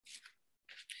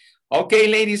Okay,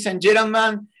 ladies and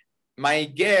gentlemen, my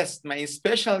guest, my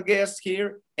special guest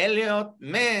here, Elliot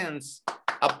Mintz.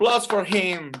 Applause for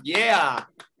him. Yeah,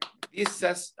 this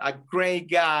is a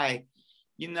great guy.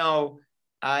 You know,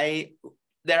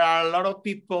 there are a lot of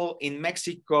people in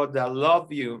Mexico that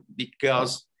love you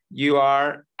because you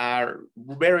are a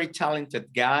very talented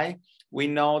guy. We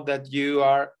know that you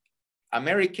are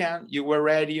American, you were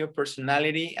radio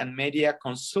personality and media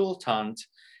consultant,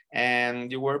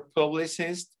 and you were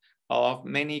publicist of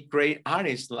many great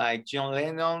artists like John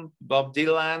Lennon, Bob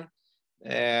Dylan,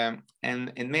 and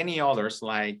many others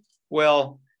like,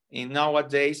 well, in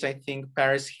nowadays, I think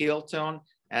Paris Hilton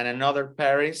and another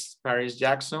Paris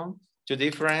Jackson, two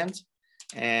different,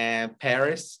 and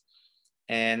Paris,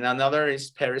 and another is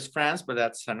Paris, France, but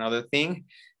that's another thing.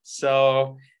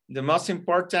 So the most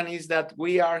important is that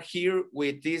we are here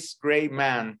with this great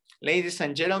man. Ladies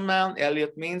and gentlemen,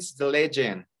 Elliot Mintz, the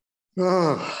legend.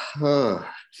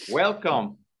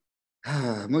 Welcome.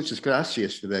 Muchas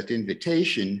gracias for that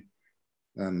invitation.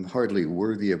 Hardly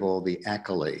worthy of all the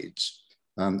accolades.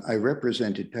 I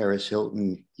represented Paris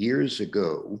Hilton years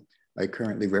ago. I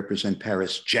currently represent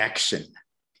Paris Jackson.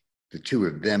 The two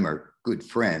of them are good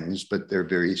friends, but they're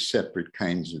very separate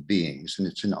kinds of beings. And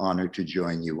it's an honor to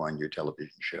join you on your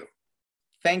television show.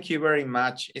 Thank you very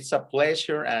much. It's a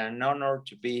pleasure and an honor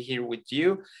to be here with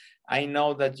you. I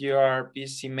know that you are a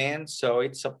busy man, so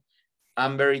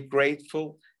I'm very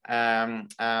grateful.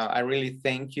 I really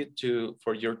thank you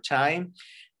for your time.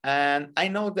 And I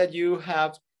know that you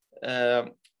have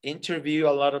interviewed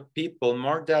a lot of people,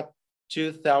 more than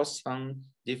 2,000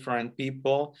 different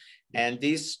people. And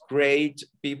these great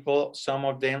people, some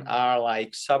of them are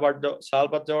like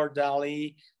Salvador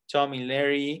Dali, Tommy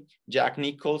Leary, Jack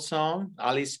Nicholson,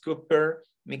 Alice Cooper,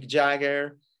 Mick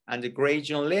Jagger, and the great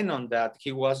John Lennon, that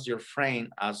he was your friend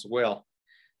as well.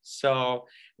 So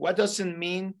what does it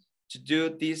mean to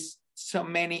do so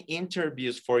many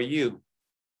interviews for you?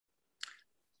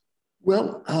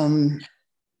 Well,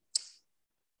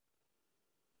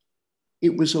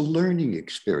 it was a learning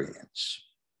experience.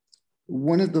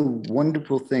 One of the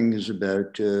wonderful things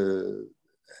about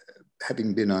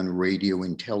having been on radio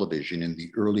and television in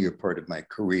the earlier part of my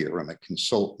career, I'm a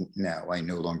consultant now, I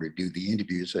no longer do the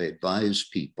interviews, I advise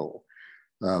people.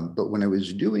 But when I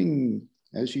was doing,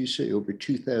 as you say, over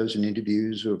 2,000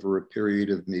 interviews over a period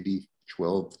of maybe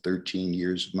 12, 13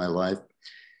 years of my life,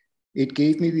 it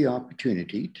gave me the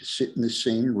opportunity to sit in the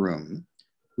same room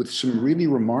with some really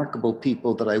remarkable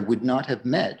people that I would not have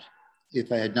met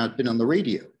if I had not been on the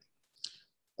radio.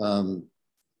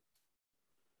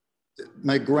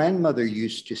 My grandmother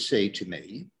used to say to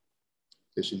me,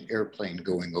 there's an airplane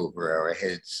going over our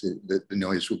heads, the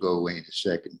noise will go away in a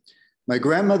second. My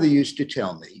grandmother used to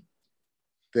tell me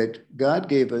that God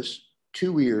gave us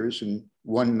 2 ears and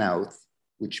 1 mouth,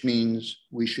 which means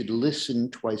we should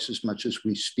listen twice as much as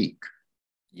we speak.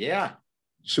 Yeah.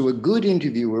 So a good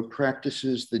interviewer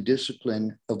practices the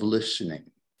discipline of listening.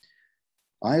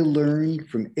 I learned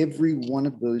from every one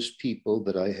of those people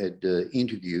that I had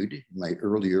interviewed in my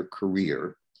earlier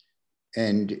career.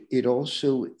 And it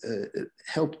also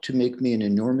helped to make me an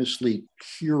enormously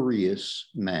curious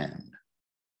man.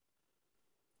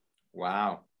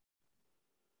 Wow.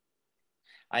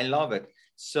 I love it.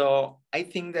 So I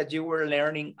think that you were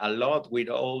learning a lot with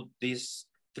all this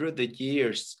through the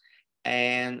years.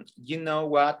 And you know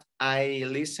what? I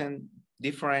listened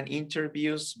different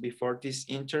interviews before this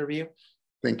interview.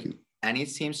 Thank you. And it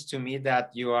seems to me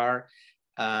that you are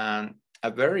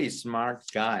a very smart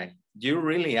guy. You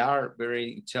really are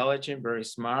very intelligent, very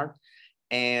smart.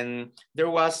 And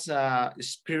there was a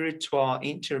spiritual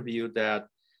interview that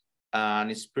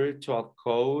a spiritual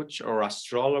coach or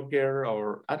astrologer,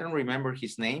 or I don't remember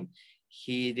his name,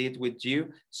 he did with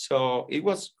you. So it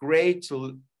was great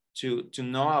to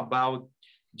know about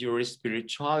your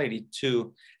spirituality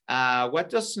too. What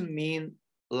does it mean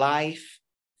life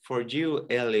for you,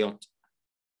 Elliot?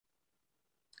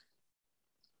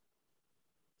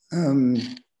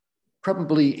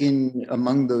 Probably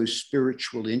among those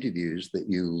spiritual interviews that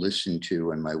you listen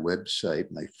to on my website,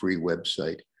 my free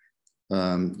website,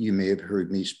 you may have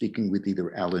heard me speaking with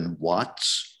either Alan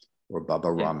Watts or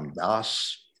Baba Ram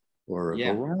Das, or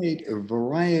a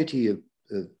variety of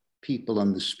people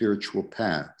on the spiritual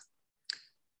path.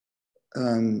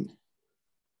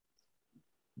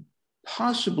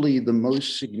 Possibly the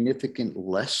most significant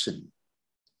lesson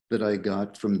that I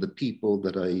got from the people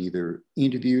that I either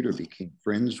interviewed or became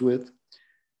friends with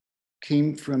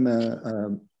came from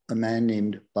a man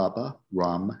named Baba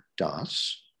Ram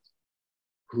Das,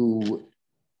 who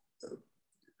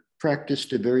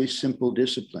practiced a very simple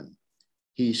discipline.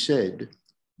 He said,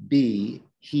 be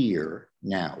here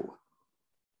now.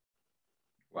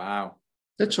 Wow.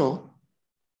 That's all.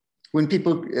 When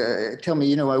people tell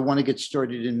me, I want to get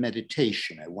started in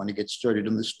meditation, I want to get started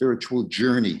on the spiritual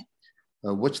journey,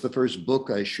 what's the first book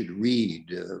I should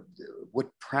read?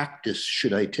 What practice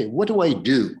should I take? What do I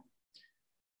do?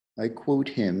 I quote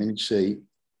him and say,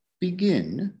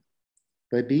 begin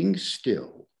by being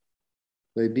still,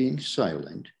 by being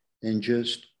silent, and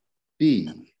just be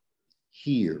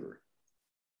here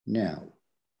now.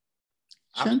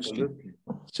 Absolutely.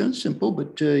 Sounds simple,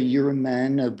 but you're a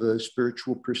man of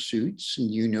spiritual pursuits, and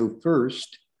you know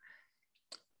first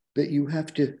that you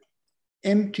have to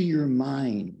empty your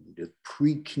mind of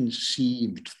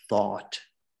preconceived thought,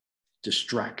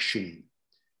 distraction,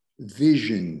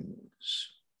 visions,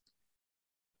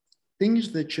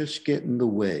 things that just get in the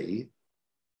way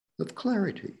of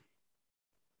clarity.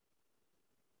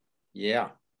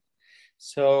 Yeah.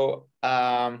 So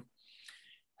I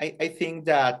think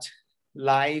that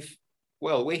life,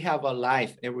 well, we have a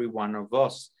life, every one of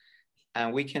us,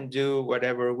 and we can do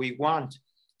whatever we want.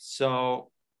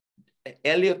 So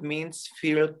Elliot Mintz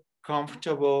feel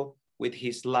comfortable with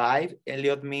his life.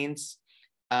 Elliot Mintz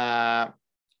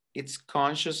it's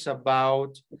conscious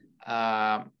about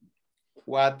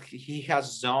what he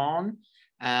has done.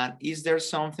 And is there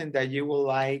something that you would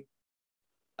like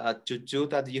to do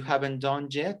that you haven't done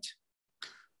yet?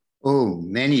 Oh,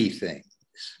 many things,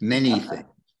 many things.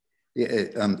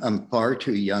 I'm far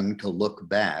too young to look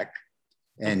back,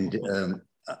 and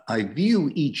I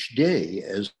view each day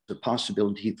as a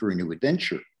possibility for a new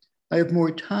adventure. I have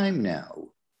more time now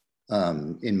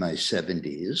in my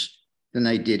 70s than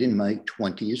I did in my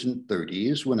 20s and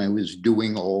 30s when I was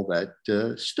doing all that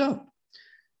stuff.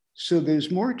 So there's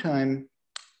more time,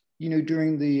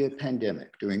 during the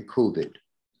pandemic, during COVID.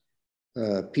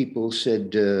 People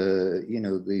said,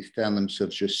 they found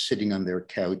themselves just sitting on their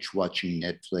couch watching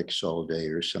Netflix all day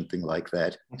or something like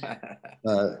that.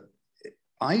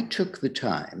 I took the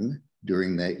time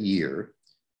during that year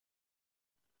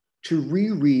to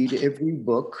reread every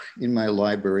book in my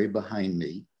library behind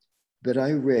me that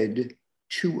I read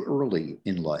too early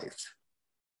in life.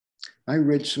 I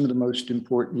read some of the most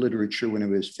important literature when I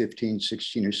was 15,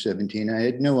 16, or 17. I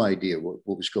had no idea what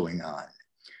was going on.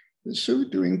 So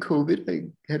during COVID, I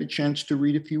had a chance to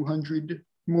read a few hundred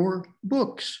more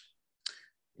books.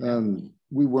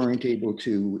 We weren't able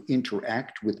to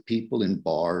interact with people in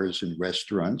bars and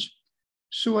restaurants.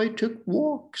 So I took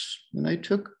walks and I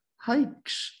took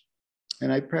hikes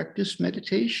and I practiced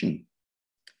meditation.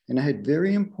 And I had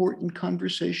very important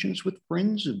conversations with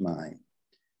friends of mine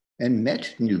and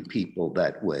met new people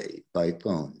that way by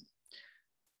phone.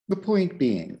 The point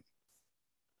being,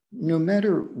 no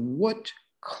matter what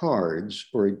cards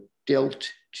are dealt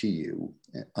to you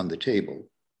on the table,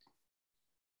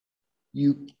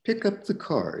 you pick up the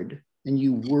card and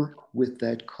you work with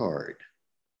that card.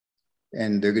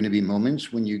 And there are going to be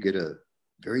moments when you get a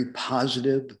very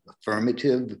positive,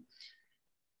 affirmative,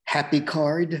 happy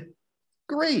card.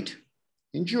 Great,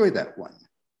 enjoy that one.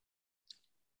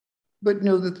 But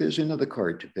know that there's another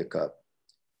card to pick up.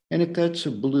 And if that's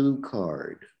a blue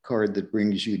card that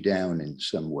brings you down in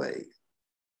some way,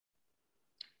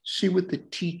 see what the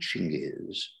teaching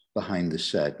is behind the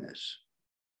sadness.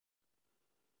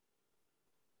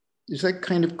 Is that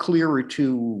kind of clear or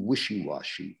too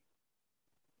wishy-washy?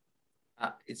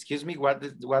 Excuse me,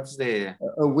 what's the...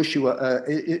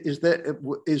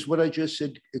 Is what I just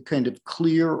said kind of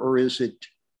clear, or is it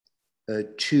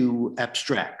too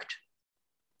abstract?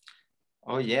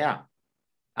 Oh, yeah.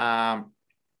 I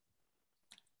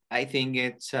think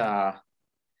it's, well,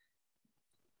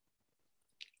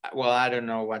 I don't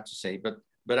know what to say, but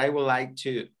I would like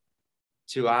to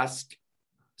ask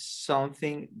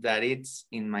something that it's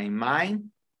in my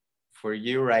mind for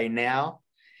you right now.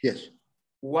 Yes.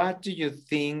 What do you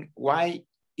think? Why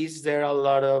is there a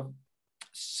lot of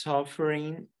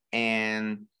suffering?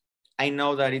 And I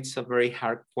know that it's a very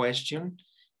hard question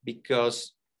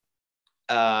because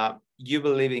you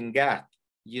believe in God.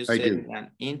 You said in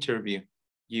an interview,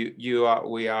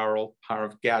 we are all part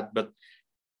of God. But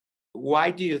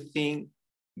why do you think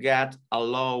God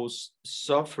allows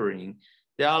suffering?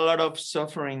 There are a lot of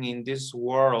suffering in this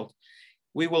world.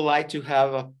 We would like to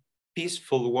have a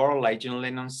peaceful world, like John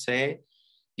Lennon said.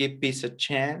 Give peace a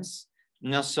chance,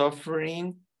 no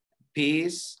suffering,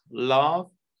 peace,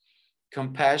 love,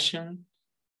 compassion.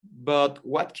 But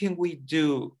what can we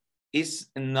do? Is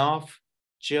enough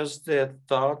just the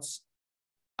thoughts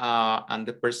and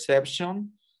the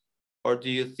perception? Or do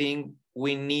you think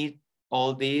we need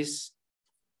all this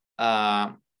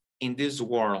in this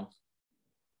world?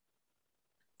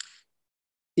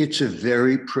 It's a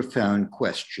very profound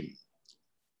question.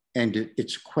 And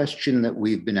it's a question that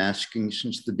we've been asking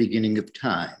since the beginning of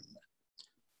time.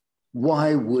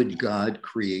 Why would God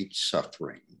create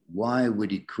suffering? Why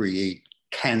would he create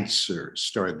cancer,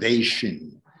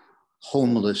 starvation,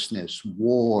 homelessness,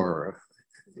 war,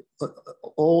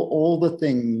 all the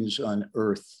things on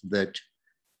earth that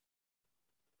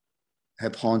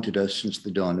have haunted us since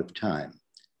the dawn of time?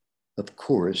 Of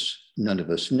course, none of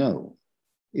us know.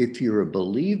 If you're a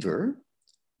believer,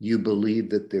 you believe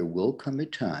that there will come a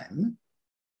time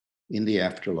in the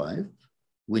afterlife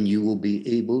when you will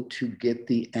be able to get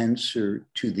the answer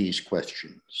to these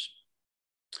questions.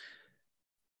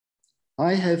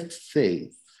 I have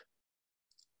faith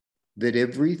that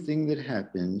everything that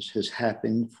happens has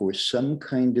happened for some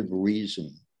kind of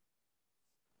reason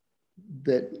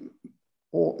that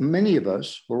many of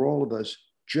us, or all of us,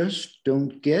 just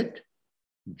don't get,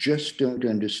 just don't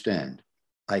understand.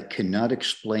 I cannot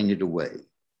explain it away.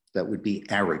 That would be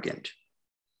arrogant.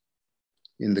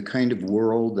 In the kind of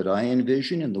world that I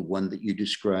envision and the one that you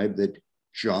described that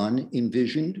John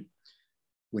envisioned,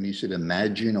 when he said,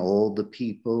 imagine all the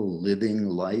people living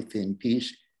life in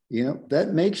peace, you know,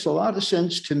 that makes a lot of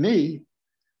sense to me.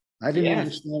 I didn't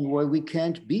understand why we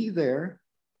can't be there.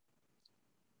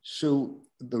 So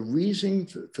the reason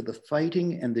for the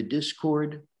fighting and the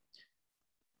discord,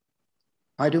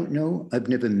 I don't know. I've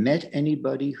never met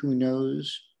anybody who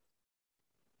knows,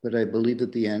 but I believe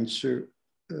that the answer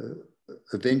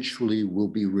eventually will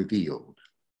be revealed.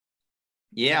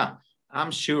 Yeah,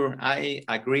 I'm sure I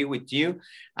agree with you.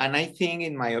 And I think,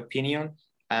 in my opinion,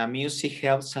 music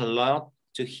helps a lot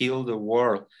to heal the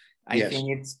world. I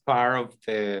think it's part of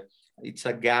it's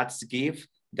a God's gift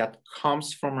that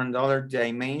comes from another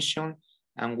dimension.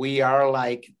 And we are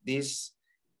like this,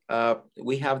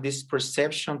 we have this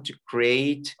perception to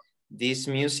create this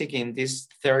music in this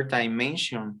third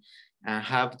dimension and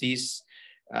have this,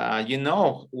 you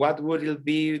know, what would it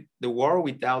be the world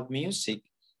without music?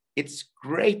 It's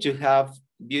great to have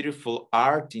beautiful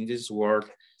art in this world.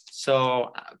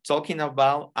 So talking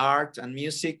about art and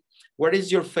music, what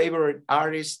is your favorite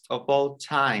artist of all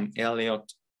time,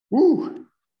 Elliot? Ooh.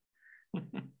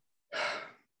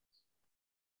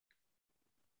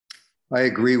 I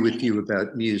agree with you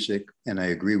about music, and I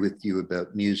agree with you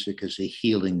about music as a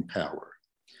healing power.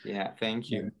 Yeah, thank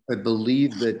you. I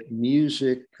believe that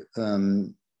music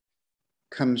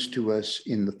comes to us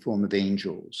in the form of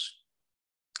angels.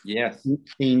 Yes.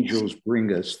 Angels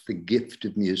bring us the gift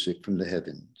of music from the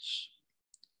heavens.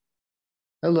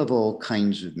 I love all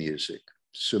kinds of music.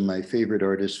 So my favorite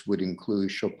artists would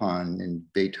include Chopin and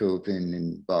Beethoven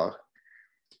and Bach.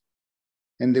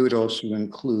 And they would also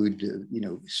include, you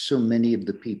know, so many of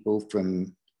the people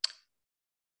from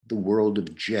the world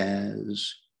of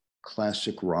jazz,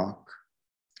 classic rock,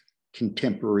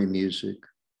 contemporary music,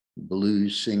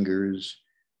 blues singers,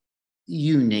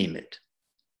 you name it.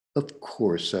 Of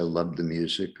course, I love the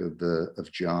music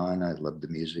of John. I love the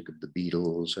music of the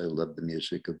Beatles. I love the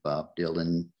music of Bob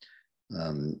Dylan.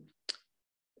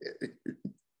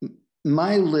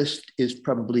 My list is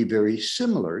probably very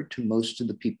similar to most of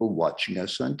the people watching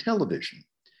us on television.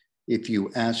 If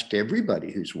you asked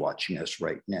everybody who's watching us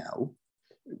right now,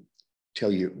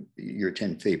 tell you your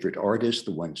 10 favorite artists,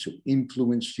 the ones who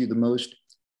influenced you the most,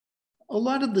 a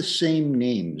lot of the same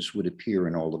names would appear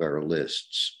in all of our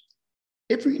lists.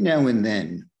 Every now and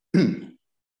then,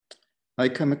 I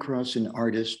come across an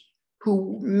artist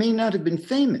who may not have been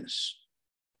famous,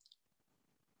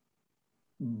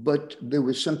 but there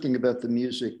was something about the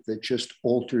music that just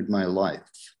altered my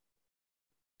life.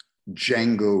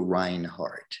 Django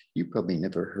Reinhardt. You probably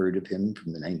never heard of him,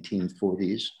 from the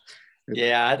 1940s.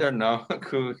 Yeah, I don't know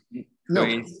who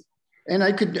is. And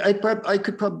I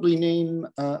could probably name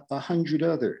 100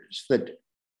 others that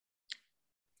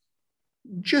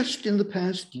just in the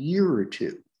past year or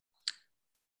two,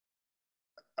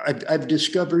 I've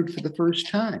discovered for the first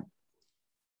time,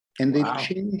 and they've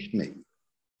changed me.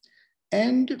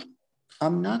 And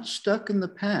I'm not stuck in the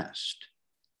past.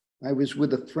 I was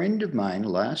with a friend of mine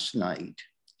last night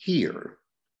here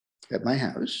at my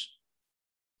house,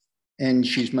 and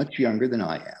she's much younger than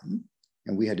I am.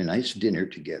 And we had a nice dinner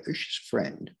together. She's a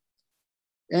friend.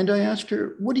 And I asked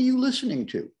her, what are you listening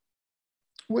to?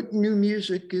 What new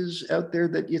music is out there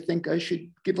that you think I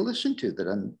should give a listen to that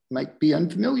I might be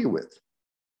unfamiliar with?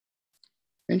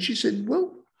 And she said,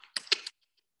 well,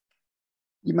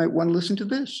 you might want to listen to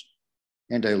this.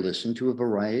 And I listened to a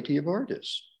variety of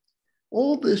artists.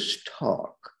 All this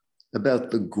talk about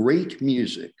the great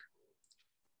music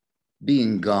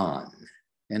being gone,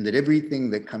 and that everything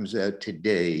that comes out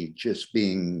today just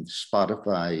being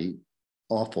Spotify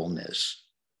awfulness,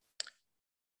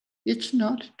 it's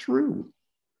not true.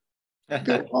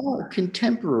 There are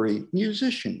contemporary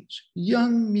musicians,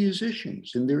 young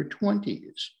musicians in their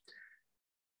 20s,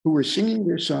 who are singing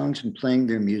their songs and playing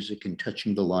their music and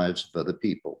touching the lives of other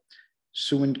people.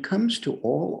 So when it comes to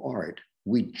all art,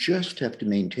 we just have to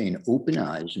maintain open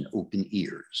eyes and open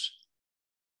ears.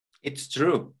 It's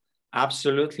true.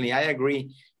 Absolutely. I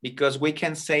agree. Because we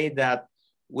can say that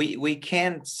we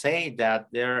can't say that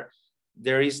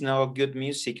there is no good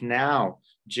music now,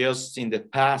 just in the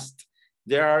past.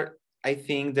 I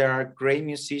think there are great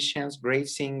musicians, great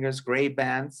singers, great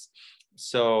bands.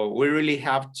 So we really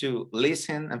have to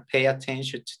listen and pay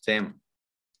attention to them.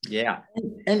 Yeah.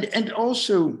 And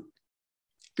also,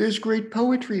 there's great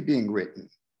poetry being written.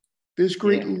 There's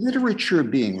great literature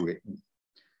being written.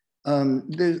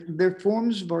 There are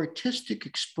forms of artistic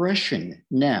expression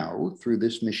now through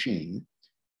this machine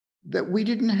that we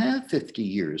didn't have 50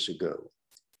 years ago.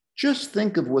 Just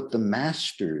think of what the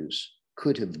masters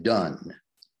could have done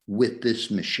with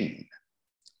this machine.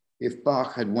 If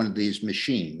Bach had one of these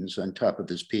machines on top of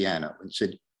his piano and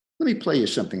said, let me play you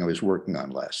something I was working on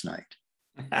last night.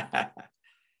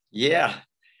 Yeah.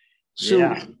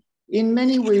 So in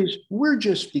many ways, we're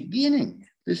just beginning.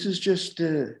 This is just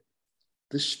the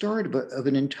start of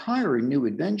an entire new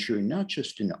adventure, not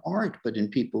just in art, but in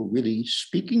people really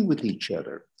speaking with each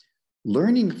other,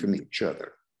 learning from each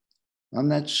other. On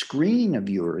that screen of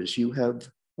yours, you have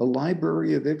a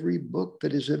library of every book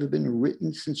that has ever been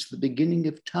written since the beginning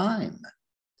of time.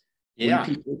 Yeah.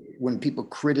 When people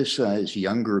criticize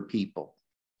younger people,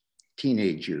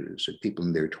 teenagers or people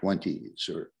in their 20s,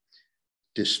 or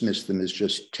dismiss them as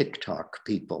just TikTok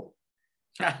people,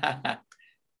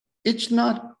 it's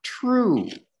not true.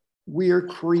 We are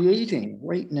creating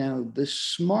right now the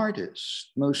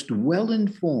smartest, most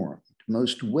well-informed,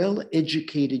 most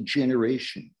well-educated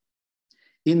generation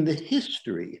in the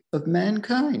history of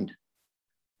mankind.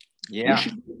 Yeah.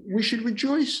 We should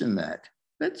rejoice in that.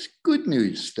 That's good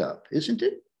news stuff, isn't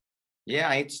it?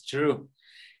 Yeah, it's true.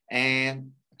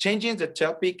 And changing the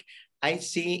topic, I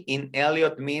see in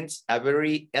Elliot Mintz a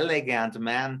very elegant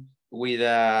man with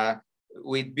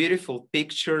beautiful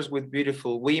pictures, with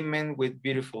beautiful women, with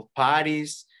beautiful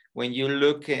parties. When you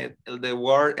look at the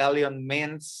word Elliot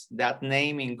Mintz, that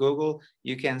name in Google,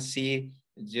 you can see,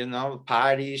 you know,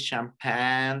 parties,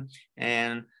 champagne,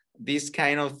 and these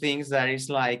kind of things that is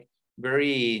like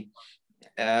very,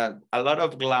 a lot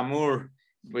of glamour,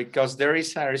 because there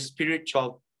is a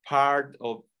spiritual part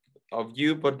of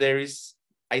you, but there is,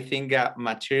 I think, a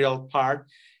material part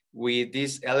with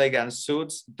these elegant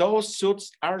suits. Those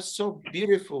suits are so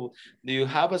beautiful. Do you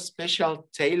have a special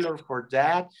tailor for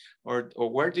that, or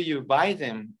where do you buy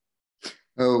them?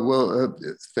 Oh, well,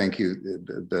 thank you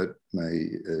about my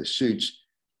suits.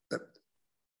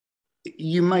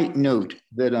 You might note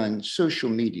that on social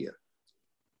media,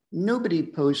 nobody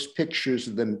posts pictures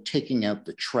of them taking out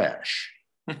the trash.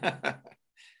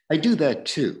 I do that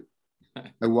too.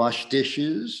 I wash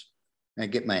dishes. I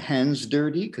get my hands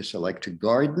dirty because I like to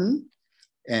garden.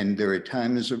 And there are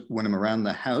times when I'm around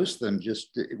the house that I'm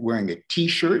just wearing a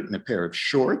t-shirt and a pair of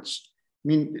shorts. I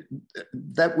mean,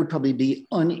 that would probably be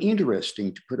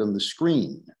uninteresting to put on the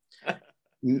screen.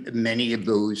 Many of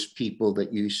those people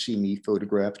that you see me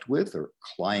photographed with are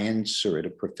clients or at a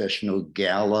professional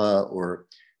gala or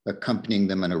accompanying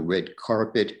them on a red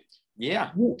carpet.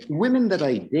 Yeah. Women that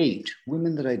I date,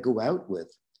 women that I go out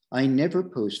with, I never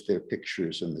post their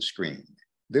pictures on the screen.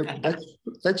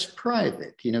 That's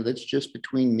private, you know, that's just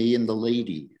between me and the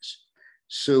ladies.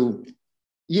 So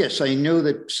yes, I know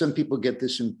that some people get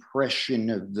this impression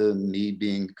of me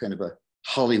being kind of a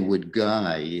Hollywood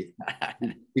guy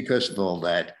because of all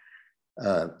that.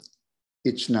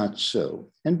 It's not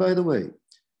so. And by the way,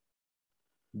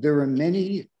 there are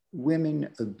many women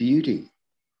of beauty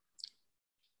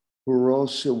who are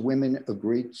also women of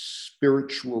great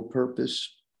spiritual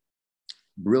purpose,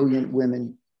 brilliant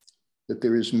women, that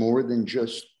there is more than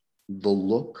just the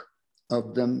look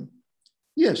of them.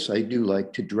 Yes, I do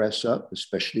like to dress up,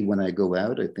 especially when I go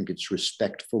out. I think it's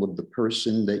respectful of the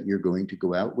person that you're going to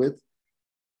go out with.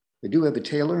 I do have a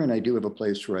tailor, and I do have a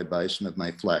place where I buy some of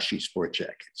my flashy sport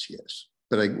jackets, yes.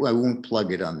 But I won't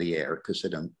plug it on the air because I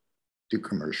don't do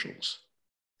commercials.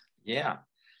 Yeah,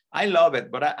 I love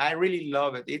it, but I really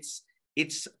love it.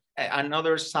 It's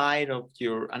another side of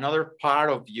another part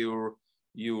of your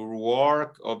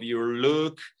work, of your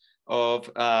look, of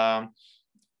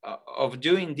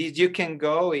doing this. You can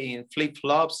go in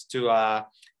flip-flops to a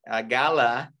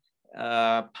gala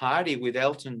party with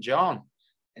Elton John.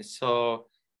 So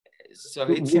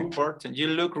it's important. You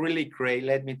look really great,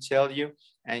 let me tell you.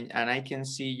 And I can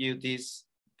see this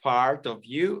part of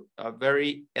you, a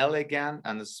very elegant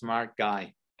and a smart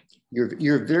guy.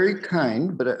 You're very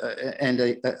kind, but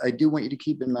I do want you to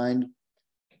keep in mind,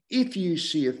 if you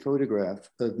see a photograph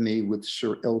of me with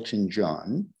Sir Elton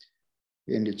John,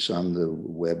 and it's on the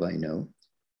web, I know,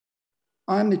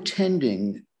 I'm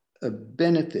attending a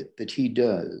benefit that he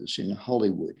does in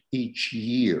Hollywood each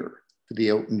year for the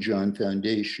Elton John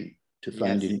Foundation to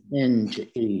find an end to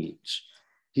AIDS.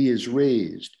 He has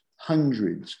raised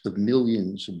hundreds of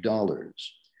millions of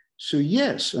dollars. So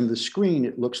yes, on the screen,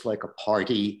 it looks like a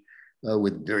party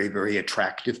with very, very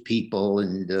attractive people,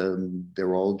 and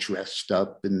they're all dressed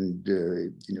up, and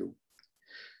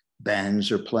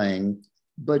bands are playing.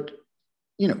 But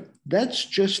that's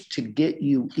just to get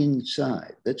you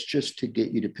inside. That's just to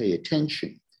get you to pay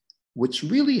attention. What's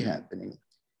really happening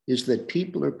is that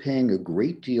people are paying a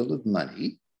great deal of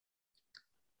money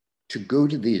to go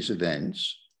to these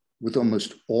events, with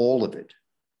almost all of it.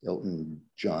 Elton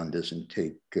John doesn't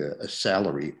take a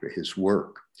salary for his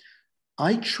work.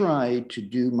 I try to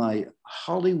do my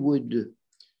Hollywood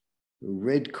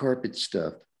red carpet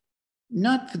stuff,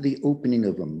 not for the opening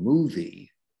of a movie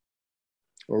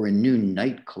or a new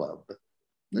nightclub.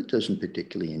 That doesn't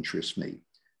particularly interest me.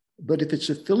 But if it's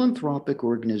a philanthropic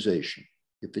organization,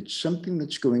 if it's something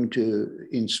that's going to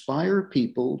inspire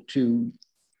people to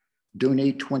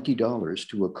donate $20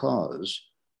 to a cause,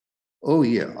 oh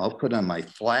yeah, I'll put on my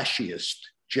flashiest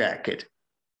jacket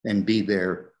and be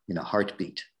there in a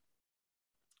heartbeat.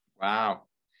 Wow.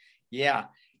 Yeah.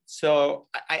 So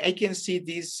I can see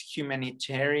this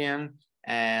humanitarian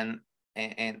and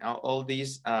all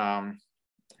these, how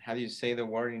do you say the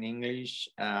word in English?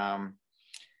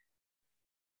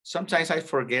 Sometimes I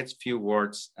forget few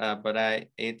words, but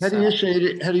it's. How do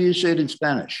you say it in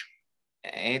Spanish?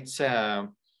 It's like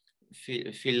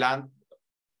philanthropy.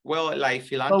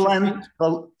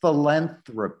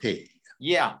 Philanthropy.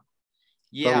 Yeah.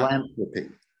 Philanthropy.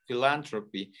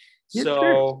 Philanthropy. Yes,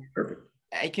 so perfect.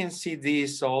 I can see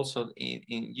this also in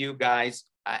you guys.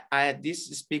 This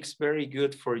speaks very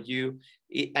good for you,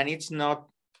 and it's not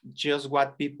just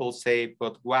what people say,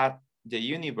 but what the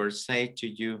universe say to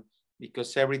you,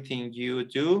 because everything you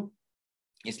do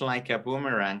is like a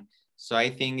boomerang. So I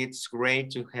think it's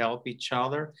great to help each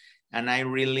other, and I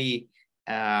really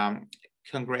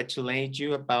congratulate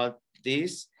you about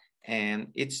this,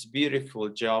 and it's a beautiful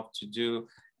job to do.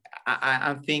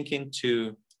 I'm thinking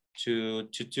to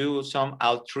do some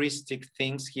altruistic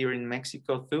things here in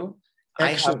Mexico too.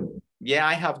 Excellent.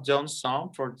 I have done some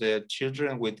for the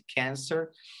children with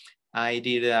cancer. I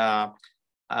did a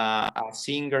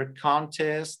singer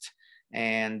contest,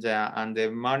 and the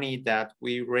money that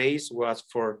we raised was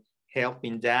for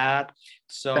helping that.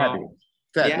 So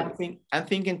Fabulous. Yeah, I'm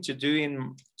thinking to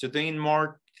doing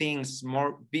more things,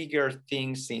 more bigger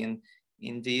things in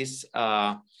this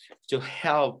to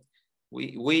help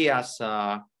we as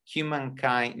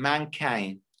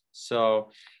mankind.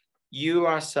 So you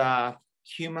as a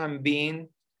human being,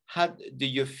 how do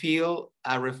you feel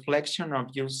a reflection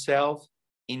of yourself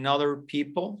in other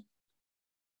people?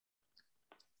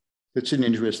 That's an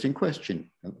interesting question.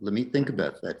 Let me think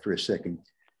about that for a second.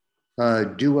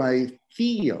 Do I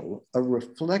feel a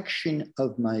reflection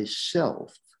of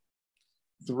myself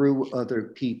through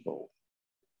other people?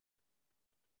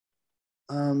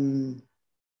 I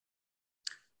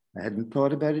hadn't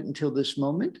thought about it until this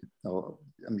moment.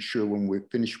 I'm sure when we're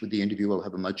finished with the interview, I'll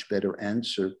have a much better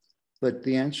answer. But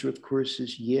the answer, of course,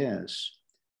 is yes.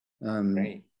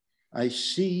 I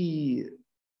see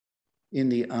in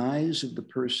the eyes of the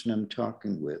person I'm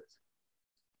talking with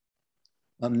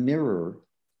a mirror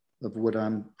of what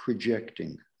I'm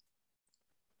projecting.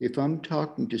 If I'm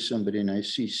talking to somebody and I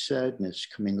see sadness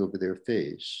coming over their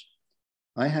face,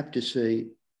 I have to say,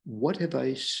 what have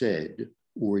I said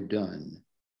or done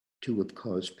to have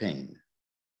caused pain?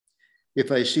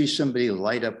 If I see somebody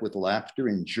light up with laughter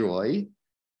and joy,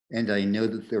 and I know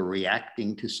that they're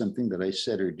reacting to something that I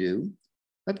said or do,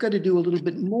 I've got to do a little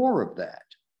bit more of that.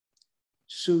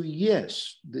 So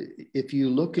yes, if you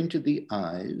look into the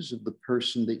eyes of the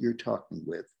person that you're talking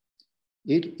with,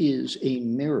 it is a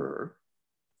mirror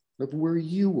of where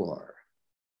you are.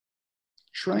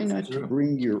 Try not to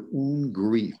bring your own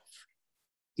grief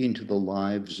into the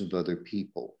lives of other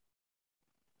people.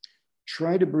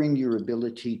 Try to bring your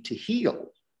ability to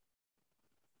heal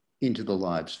into the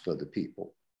lives of other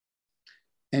people.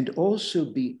 And also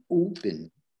be open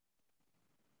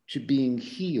to being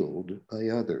healed by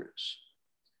others.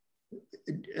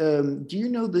 Do you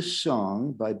know this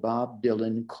song by Bob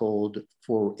Dylan called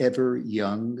Forever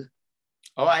Young?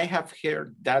 Oh, I have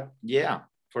heard that, yeah,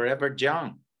 Forever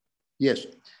Young. Yes.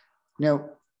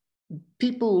 Now,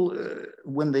 people,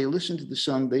 when they listen to the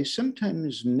song, they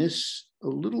sometimes miss a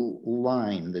little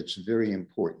line that's very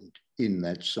important. in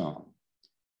that song.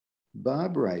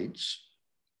 Bob writes,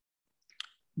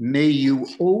 "May you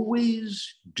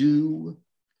always do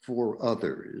for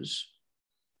others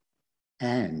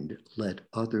and let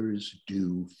others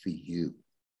do for you."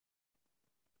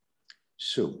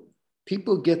 So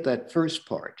people get that first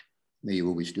part, may you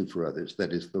always do for others.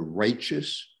 That is the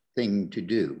righteous thing to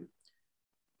do.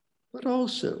 But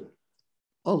also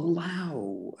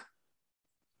allow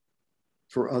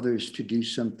for others to do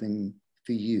something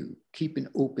for you. Keep an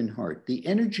open heart. The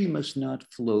energy must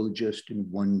not flow just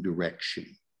in one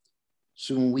direction.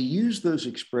 So when we use those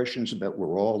expressions about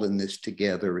we're all in this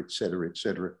together, et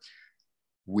cetera,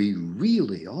 we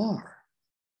really are.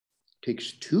 It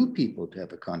takes two people to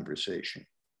have a conversation.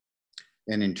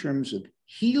 And in terms of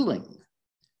healing,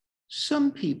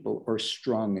 some people are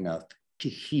strong enough to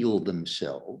heal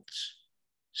themselves.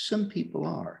 Some people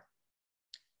are.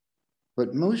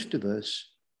 But most of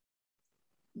us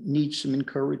need some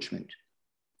encouragement,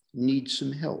 need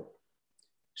some help,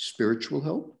 spiritual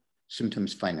help,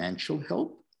 sometimes financial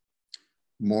help,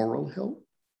 moral help.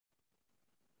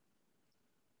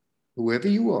 Whoever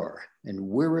you are and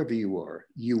wherever you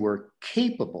are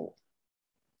capable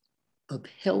of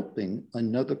helping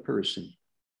another person,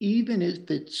 even if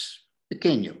it's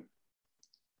pequeño.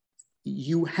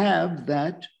 You have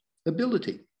that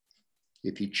ability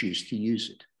if you choose to use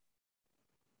it.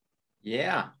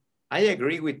 Yeah, I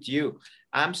agree with you.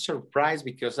 I'm surprised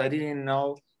because I didn't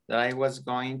know that I was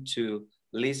going to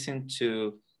listen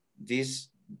to this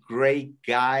great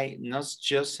guy, not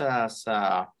just as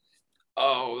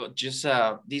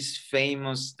this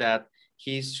famous, that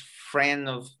he's friend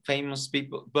of famous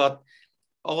people, but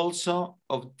also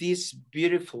of this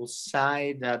beautiful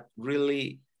side that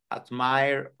really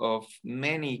admire of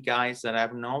many guys that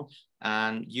I've known,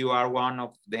 and you are one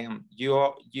of them.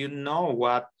 You know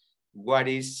what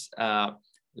is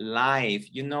life.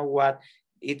 You know what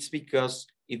it's because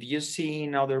if you see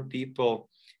in other people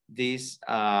this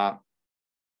part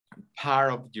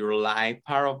of your life,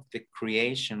 part of the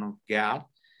creation of God,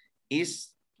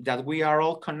 is that we are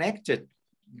all connected.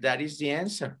 That is the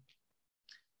answer.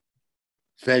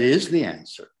 That is the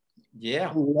answer.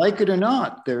 Yeah. Like it or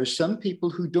not, there are some people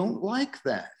who don't like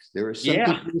that. There are some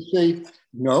people who say,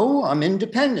 no, I'm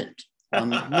independent.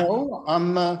 No,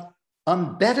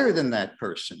 I'm better than that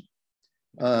person.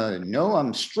 No,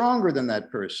 I'm stronger than that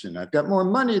person. I've got more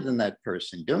money than that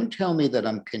person. Don't tell me that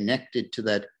I'm connected to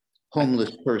that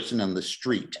homeless person on the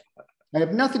street. I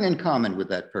have nothing in common with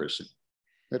that person.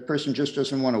 That person just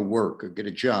doesn't want to work or get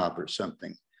a job or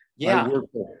something. Yeah. I work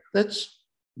there. That's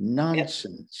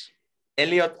nonsense.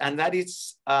 Elliot, and that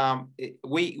is,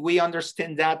 we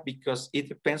understand that because it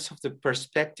depends on the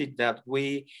perspective that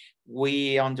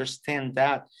we understand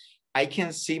that. I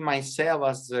can see myself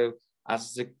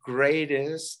as the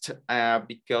greatest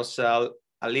because a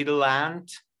little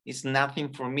ant is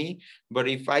nothing for me. But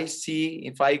if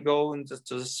I go into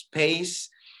the space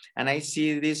and I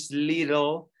see this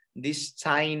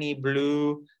tiny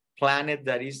blue planet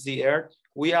that is the Earth,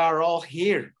 we are all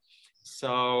here.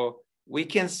 So we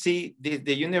can see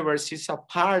the universe is a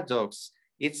paradox.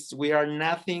 We are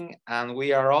nothing and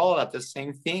we are all at the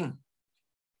same thing.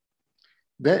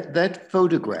 That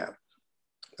photograph,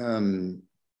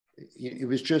 it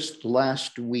was just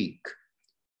last week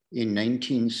in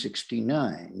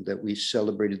 1969 that we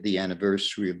celebrated the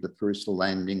anniversary of the first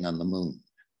landing on the moon.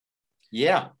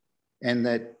 Yeah. And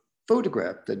that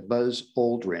photograph that Buzz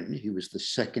Aldrin, he was the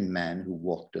second man who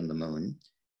walked on the moon,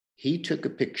 he took a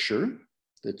picture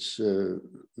that's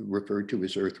referred to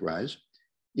as Earthrise.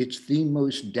 It's the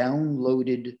most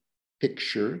downloaded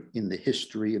picture in the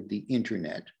history of the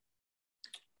internet.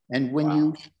 And when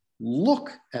you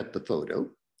look at the photo,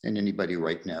 and anybody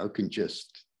right now can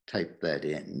just type that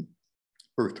in,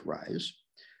 Earthrise,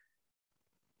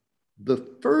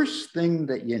 the first thing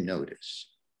that you notice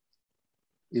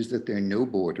is that there are no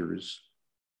borders,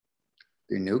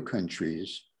 there are no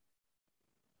countries.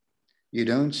 You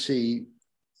don't see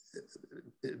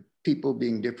people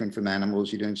being different from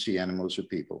animals. You don't see animals or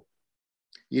people.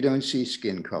 You don't see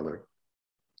skin color.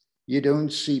 You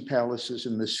don't see palaces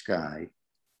in the sky.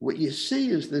 What you see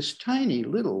is this tiny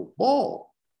little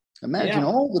ball. Imagine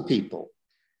all the people.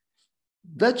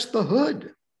 That's the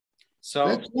hood. So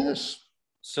that's this.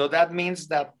 So that means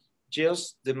that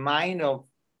just the mind of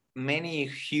many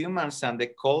humans and the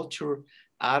culture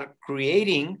are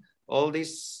creating all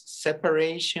these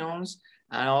separations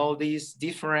and all these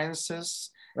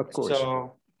differences. Of course.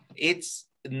 So it's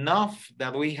enough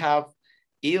that we have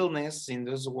illness in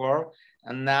this world,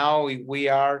 and now we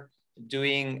are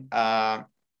doing a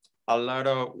lot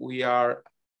of,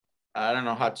 I don't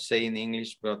know how to say in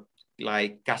English, but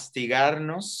like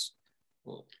castigarnos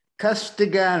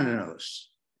Castigarnos.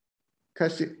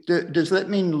 Does that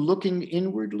mean looking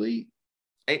inwardly?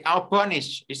 I'll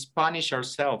punish, is punish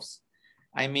ourselves.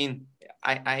 I mean,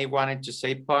 I wanted to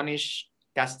say punish,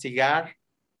 castigar,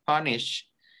 punish.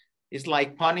 It's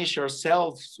like punish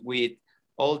ourselves with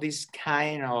all this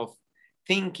kind of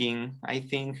thinking, I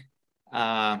think.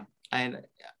 And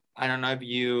I don't know if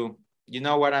you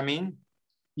know what I mean?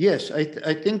 Yes, I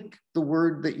think the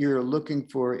word that you're looking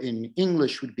for in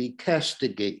English would be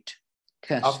castigate.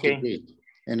 Castigate. Okay.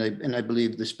 And I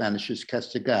believe the Spanish is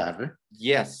castigar.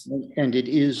 Yes. And it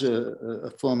is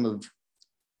a form of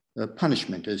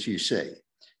punishment, as you say.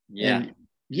 Yeah. And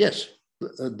yes,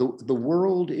 the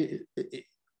world,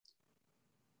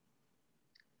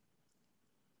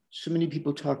 so many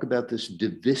people talk about this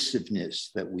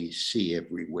divisiveness that we see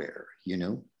everywhere, you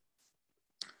know?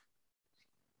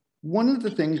 One of the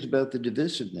things about the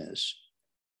divisiveness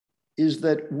is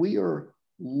that we are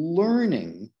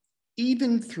learning,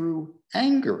 even through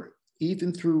anger,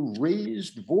 even through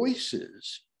raised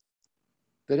voices,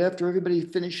 that after everybody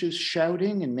finishes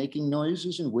shouting and making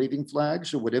noises and waving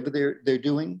flags or whatever they're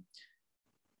doing,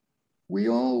 we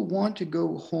all want to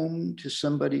go home to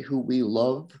somebody who we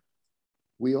love.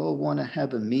 We all want to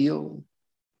have a meal.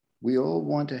 We all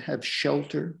want to have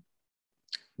shelter.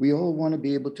 We all want to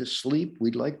be able to sleep.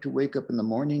 We'd like to wake up in the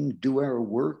morning, do our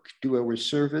work, do our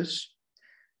service.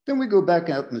 Then we go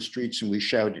back out in the streets and we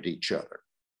shout at each other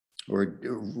or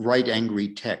write angry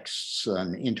texts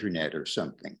on the internet or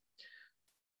something.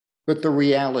 But the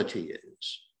reality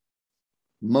is,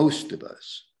 most of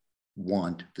us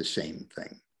want the same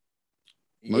thing.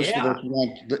 Most of us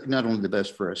want not only the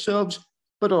best for ourselves,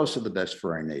 but also the best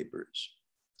for our neighbors.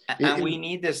 And we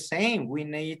need the same. We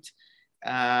need,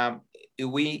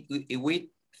 we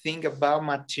think about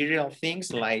material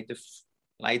things like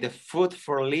the food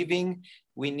for living.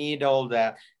 We need all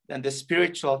that. And the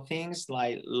spiritual things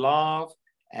like love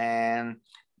and,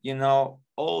 you know,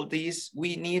 all these,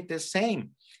 we need the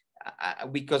same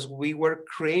because we were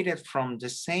created from the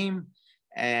same.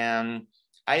 And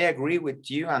I agree with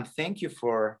you, and thank you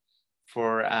for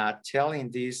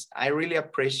telling this. I really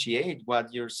appreciate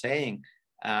what you're saying.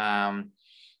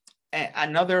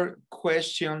 Another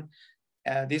question,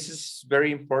 this is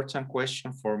very important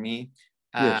question for me.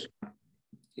 Yes.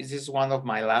 This is one of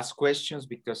my last questions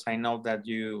because I know that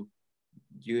you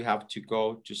have to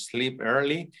go to sleep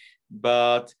early,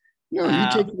 but no, you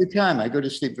take the time. I go to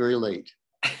sleep very late.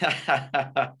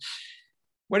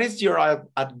 What is your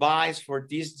advice for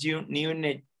these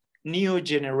new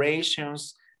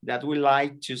generations that would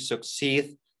like to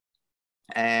succeed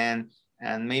and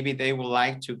maybe they would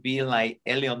like to be like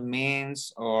Elliot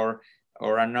Mintz or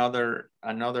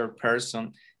another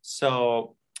person?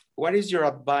 So what is your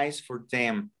advice for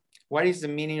them? What is the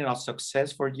meaning of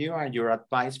success for you and your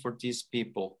advice for these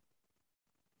people?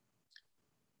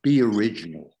 Be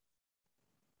original.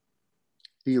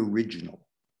 Be original.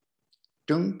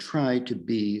 Don't try to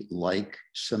be like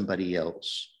somebody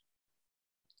else.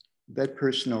 That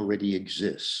person already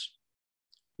exists.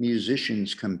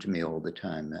 Musicians come to me all the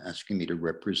time asking me to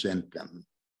represent them.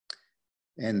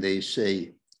 And they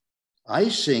say, I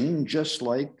sing just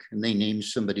like, and they name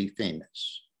somebody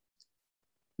famous.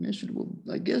 And I said, well,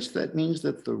 I guess that means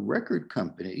that the record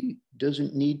company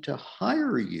doesn't need to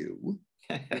hire you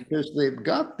because they've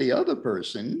got the other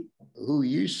person who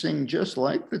you sing just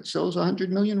like that sells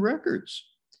 100 million records.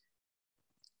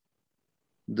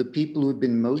 The people who have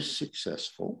been most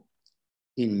successful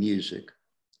in music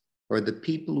are the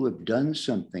people who have done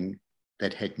something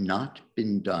that had not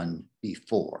been done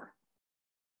before.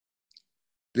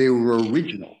 They were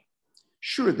original.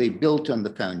 Sure, they built on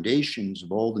the foundations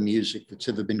of all the music that's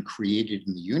ever been created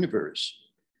in the universe,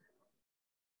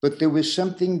 but there was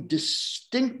something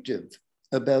distinctive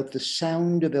about the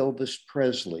sound of Elvis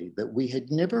Presley that we had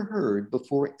never heard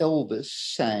before Elvis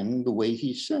sang the way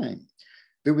he sang.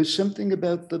 There was something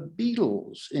about the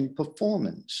Beatles in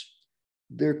performance,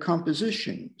 their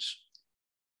compositions,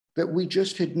 that we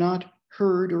just had not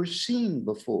heard or seen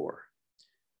before.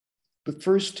 The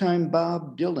first time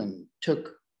Bob Dylan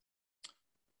took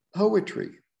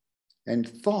poetry and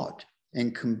thought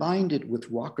and combined it with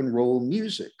rock and roll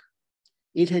music,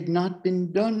 it had not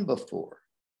been done before.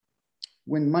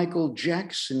 When Michael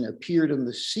Jackson appeared on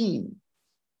the scene,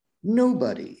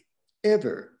 nobody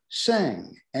ever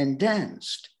sang and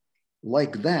danced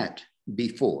like that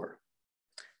before.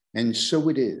 And so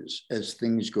it is as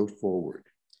things go forward.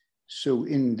 So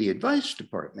in the advice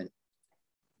department,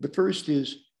 the first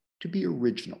is to be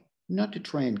original, not to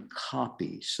try and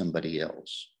copy somebody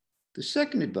else. The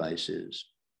second advice is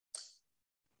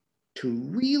to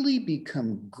really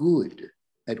become good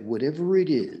at whatever it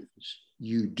is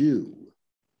you do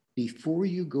before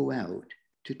you go out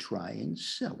to try and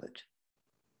sell it.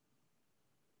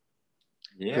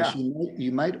 Yeah. Because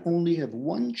you might only have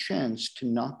one chance to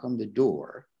knock on the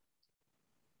door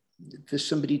for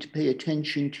somebody to pay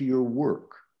attention to your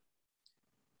work.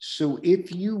 So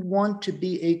if you want to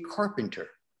be a carpenter,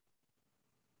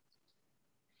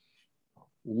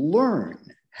 learn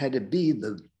how to be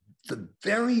the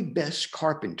very best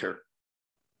carpenter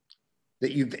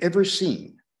that you've ever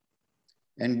seen.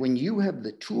 And when you have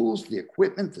the tools, the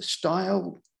equipment, the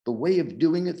style, the way of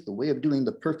doing it, the way of doing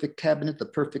the perfect cabinet, the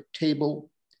perfect table,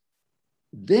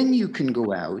 then you can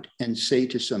go out and say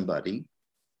to somebody,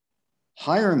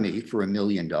 hire me for $1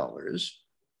 million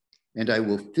and I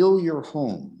will fill your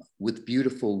home with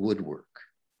beautiful woodwork.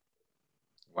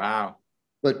 Wow.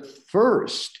 But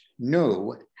first,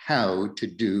 know how to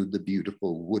do the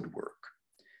beautiful woodwork.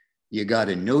 You got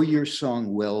to know your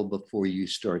song well before you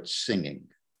start singing.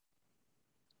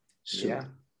 So yeah.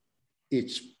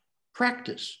 It's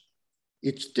practice,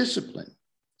 it's discipline.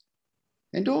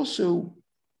 And also,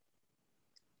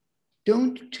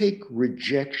 don't take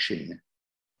rejection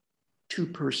too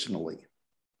personally.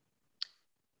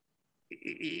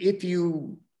 If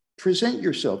you present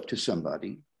yourself to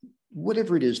somebody,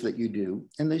 whatever it is that you do,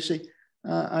 and they say,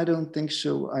 I don't think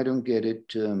so, I don't get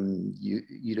it,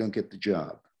 you don't get the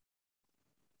job.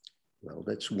 Well,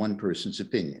 that's one person's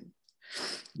opinion.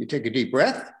 You take a deep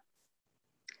breath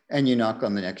and you knock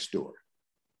on the next door.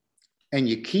 And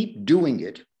you keep doing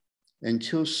it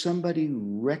until somebody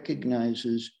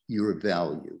recognizes your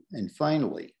value. And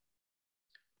finally,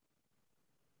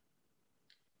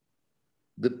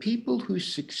 the people who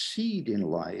succeed in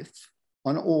life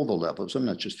on all the levels, I'm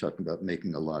not just talking about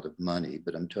making a lot of money,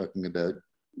 but I'm talking about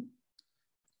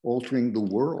altering the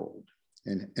world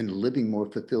and living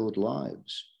more fulfilled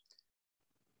lives.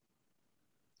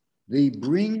 They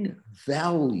bring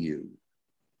value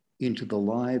into the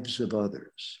lives of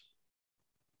others.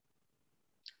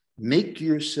 Make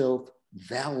yourself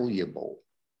valuable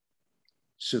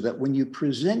so that when you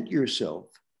present yourself,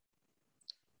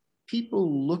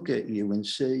 people look at you and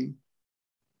say,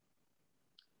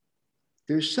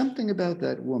 there's something about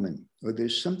that woman, or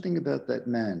there's something about that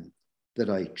man that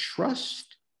I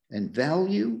trust and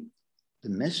value. The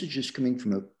message is coming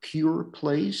from a pure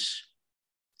place.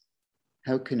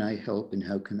 How can I help and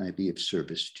how can I be of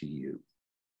service to you?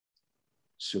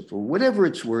 So for whatever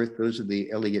it's worth, those are the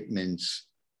Elliot Mintz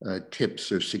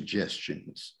tips or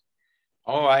suggestions.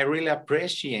 Oh, I really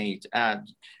appreciate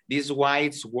these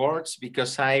wise words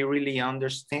because I really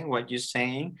understand what you're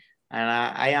saying. And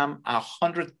I am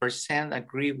 100%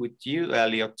 agree with you,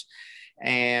 Elliot.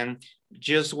 And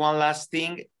just one last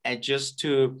thing, just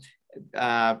to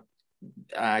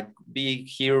be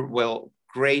here, well,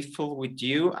 grateful with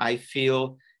you. I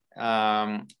feel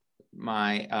that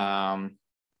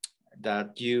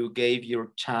you gave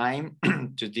your time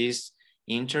to this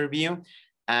interview,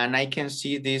 and I can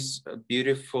see these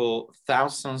beautiful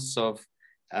thousands of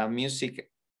music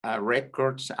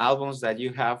records, albums that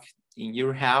you have in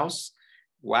your house.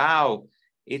 Wow,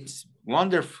 it's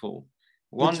wonderful.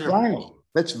 Wonderful. It's vinyl.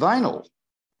 That's vinyl.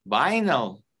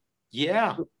 Vinyl.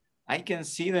 Yeah, I can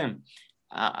see them.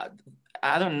 I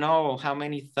don't know how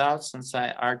many thousands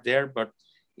are there, but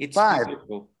it's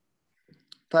beautiful.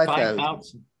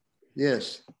 5,000.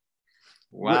 Yes.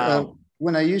 Wow.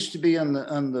 When I used to be on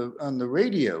the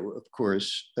radio, of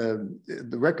course,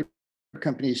 the record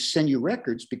companies send you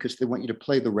records because they want you to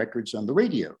play the records on the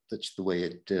radio. That's the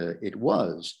way it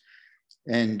was.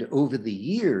 And over the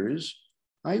years,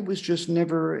 I was just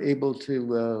never able to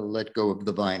let go of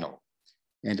the vinyl.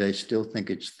 And I still think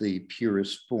it's the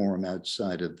purest form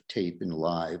outside of tape and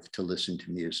live to listen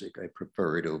to music. I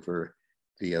prefer it over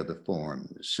the other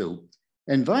forms. So,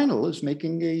 and vinyl is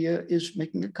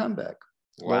making a comeback.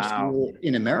 Wow. Last year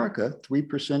in America,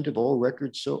 3% of all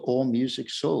records, so all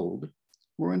music sold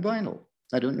were in vinyl.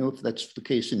 I don't know if that's the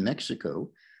case in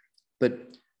Mexico,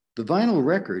 but the vinyl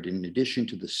record, in addition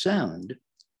to the sound,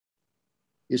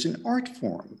 is an art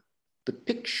form. The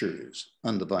pictures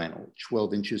on the vinyl,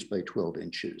 12 inches by 12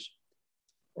 inches,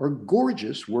 are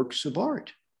gorgeous works of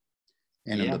art.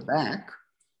 And on the back,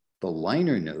 the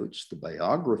liner notes, the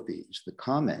biographies, the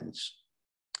comments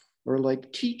are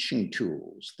like teaching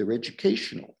tools. They're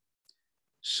educational.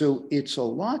 So it's a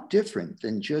lot different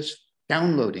than just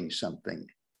downloading something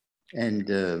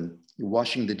and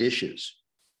washing the dishes.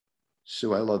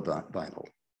 So I love vinyl.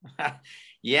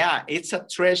 Yeah, it's a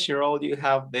treasure all you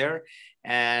have there.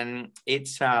 And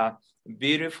it's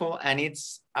beautiful and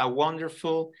it's a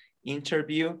wonderful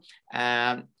interview.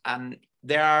 And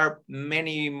there are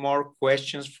many more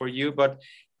questions for you, but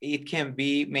it can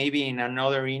be maybe in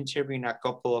another interview in a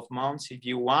couple of months if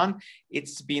you want.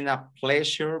 It's been a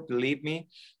pleasure, believe me.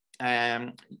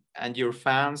 And your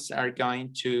fans are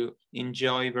going to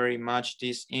enjoy very much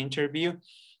this interview.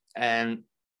 And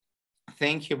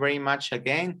thank you very much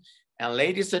again. And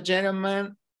ladies and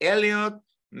gentlemen, Elliot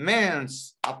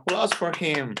Mintz, applause for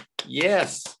him.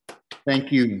 Yes.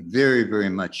 Thank you very, very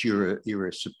much. You're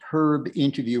a superb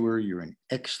interviewer. You're an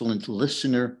excellent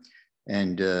listener.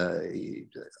 And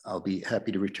I'll be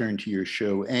happy to return to your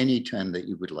show anytime that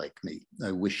you would like me.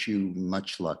 I wish you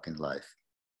much luck in life.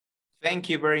 Thank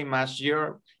you very much.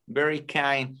 You're very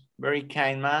kind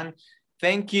man.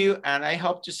 Thank you. And I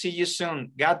hope to see you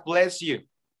soon. God bless you.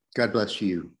 God bless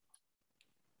you.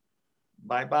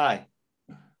 Bye-bye.